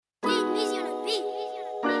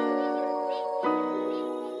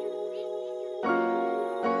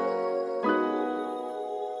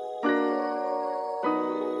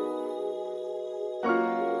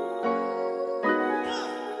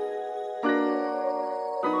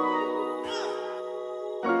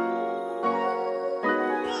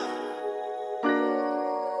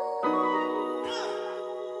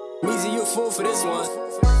Easy, you a fool for this one.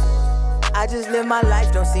 I just live my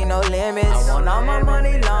life, don't see no limits. I want all my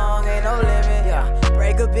money long, ain't no limit. Yeah,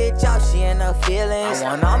 break a bitch out, she in her feelings. I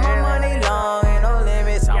want all my money long, ain't no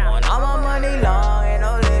limits. I want all my money long, ain't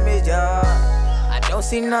no limits. Yeah, I don't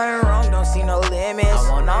see nothing wrong, don't see no limits.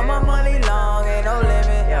 I want all my money long, ain't no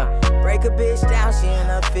limit. Yeah, break a bitch down, she in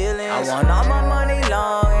her feelings. I want all my money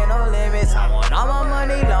long, ain't no limits. I want all my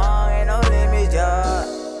money long, ain't no limits.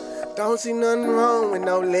 Yeah. Don't see nothing wrong with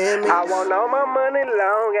no limit. I want all my money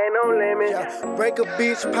long, ain't no limit. Yeah, break a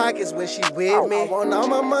bitch pockets when she with me. I want all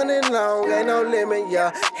my money long, ain't no limit.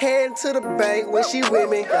 Yeah, heading to the bank when she with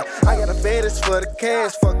me. Yeah, I got a fetish for the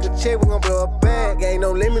cash. Fuck a check, we gon' blow a bag. Ain't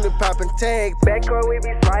no limit to poppin' tags. Backcourt, we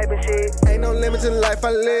be swiping shit. Ain't no limit to the life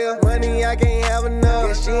I live. Money I can't have enough.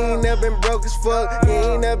 Yeah, she ain't never been broke as fuck. He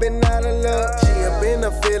ain't never been out of luck. She up in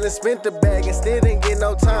the feeling, spent the bag and still didn't get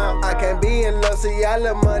no time. I can't be in love, see I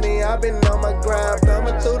love money. I been on my grind,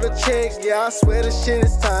 thumbing through the check, yeah, I swear the shit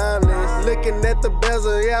is timeless. Looking at the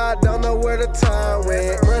bezel, yeah, I don't know where the time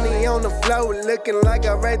went. Money on the floor, looking like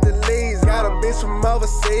I read the leads. Got a bitch from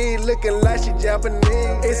overseas, looking like she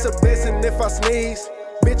Japanese. It's a blessing if I sneeze.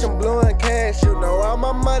 Bitch, I'm blowing cash, you know all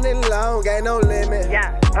my money long, ain't no limit.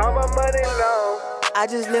 Yeah, all my money long. I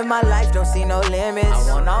just live my life, don't see no limits.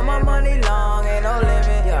 I want all my money long, ain't no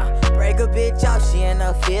limit. Yeah, break a bitch out, she in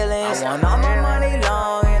her feelings. I want all my money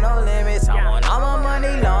long, ain't no limits. I want all my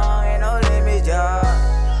money long, ain't no limits. Yeah,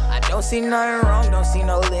 I don't see nothing wrong, don't see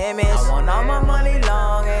no limits. I want all my money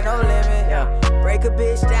long, ain't no limit. Yeah, break a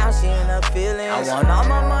bitch down, she in her feelings. I want all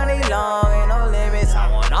my money long, ain't no limits. I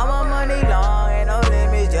want all my money long, ain't no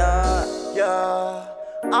limits. Yeah,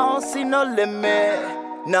 I don't see no limit.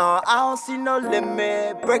 No, I don't see no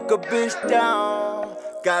limit. Break a bitch down.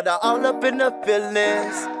 Got her all up in the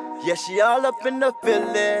feelings. Yeah, she all up in the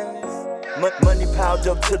feelings. Money piled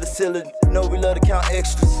up to the ceiling. Know we love to count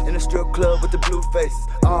extras. In the strip club with the blue faces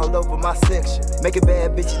all over my section. Making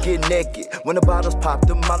bad bitches get naked. When the bottles pop,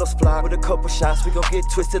 the models fly. With a couple shots, we gon' get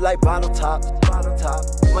twisted like bottle tops. Bottle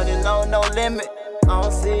tops. Money long, no limit. I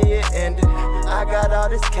don't see it ending. I got all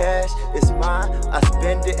this cash, it's mine, I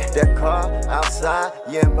spend it. That car outside,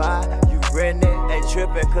 you ain't buy, you rent it. Ain't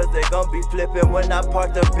trippin' cause they gon' be flippin' when I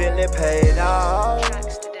park the bill and pay it off.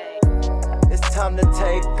 It's time to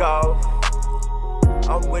take off.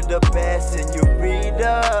 I'm with the bad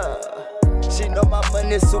senorita. She know my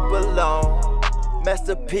money's super long.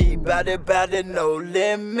 Master P, bout it, no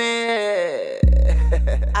limit.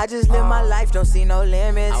 I just live my life, don't see no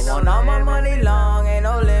limits. I want all my money long, ain't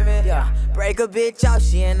no limit. Yeah, break a bitch out,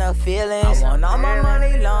 she in her feelings. I want all my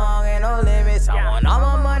money long, ain't no limits. I want all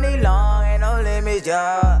my money long, ain't no limits.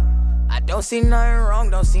 Yeah, I don't see nothing wrong,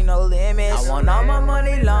 don't see no limits. I want all my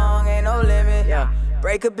money long, ain't no limit. Yeah,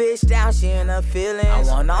 break a bitch down, she in her feelings. I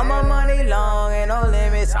want all my money long, ain't no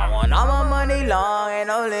limits. I want all my money long, ain't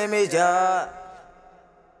no limits. Yeah.